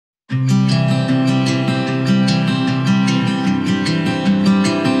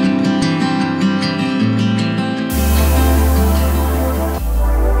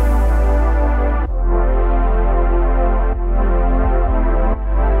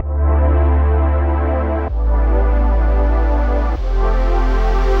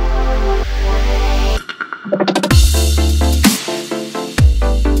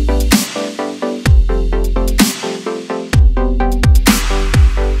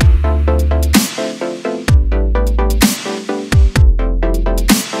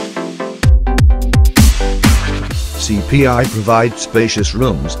CPI provides spacious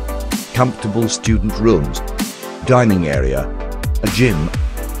rooms, comfortable student rooms, dining area, a gym,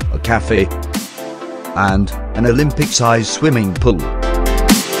 a cafe, and an Olympic-sized swimming pool. I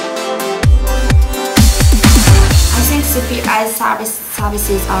think CPI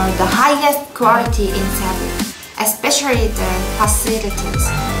services are the highest quality in Cebu, especially the facilities.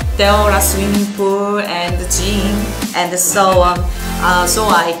 There are a swimming pool and gym and so on, so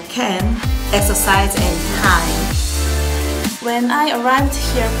I can exercise anytime. When I arrived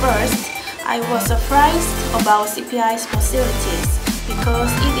here first, I was surprised about CPI's facilities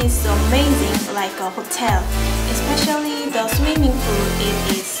because it is amazing like a hotel, especially the swimming pool.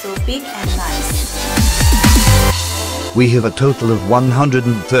 It is so big and nice. We have a total of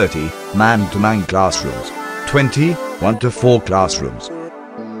 130 man-to-man classrooms, 20 1-to-4 classrooms,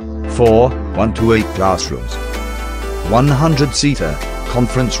 4 1-to-8 classrooms, 100-seater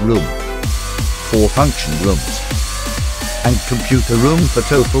conference room, 4 function rooms, and computer room for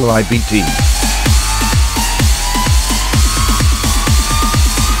total IBT.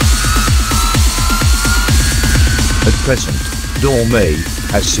 At present, Dorm A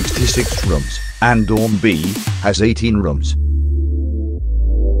has 66 rooms, and Dorm B has 18 rooms.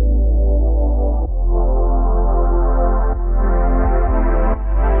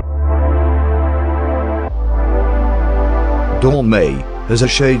 Dorm A has a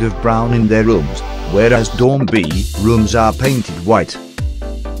shade of brown in their rooms, whereas Dorm B rooms are painted white.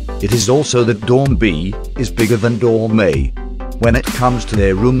 It is also that Dorm B is bigger than Dorm A when it comes to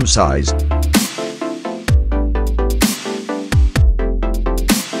their room size.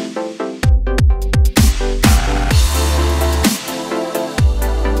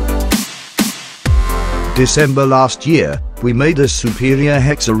 December last year, we made a superior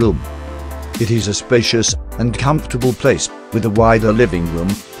hexa room. It is a spacious and comfortable place with a wider living room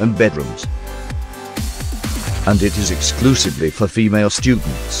and bedrooms. And it is exclusively for female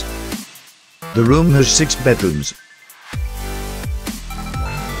students. The room has 6 bedrooms,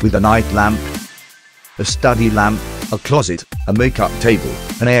 with a night lamp, a study lamp, a closet, a makeup table,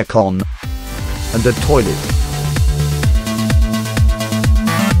 an aircon, and a toilet.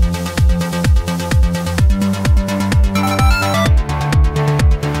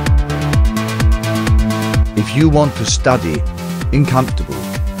 If you want to study in comfortable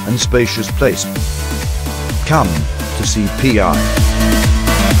and spacious place, come to CPI.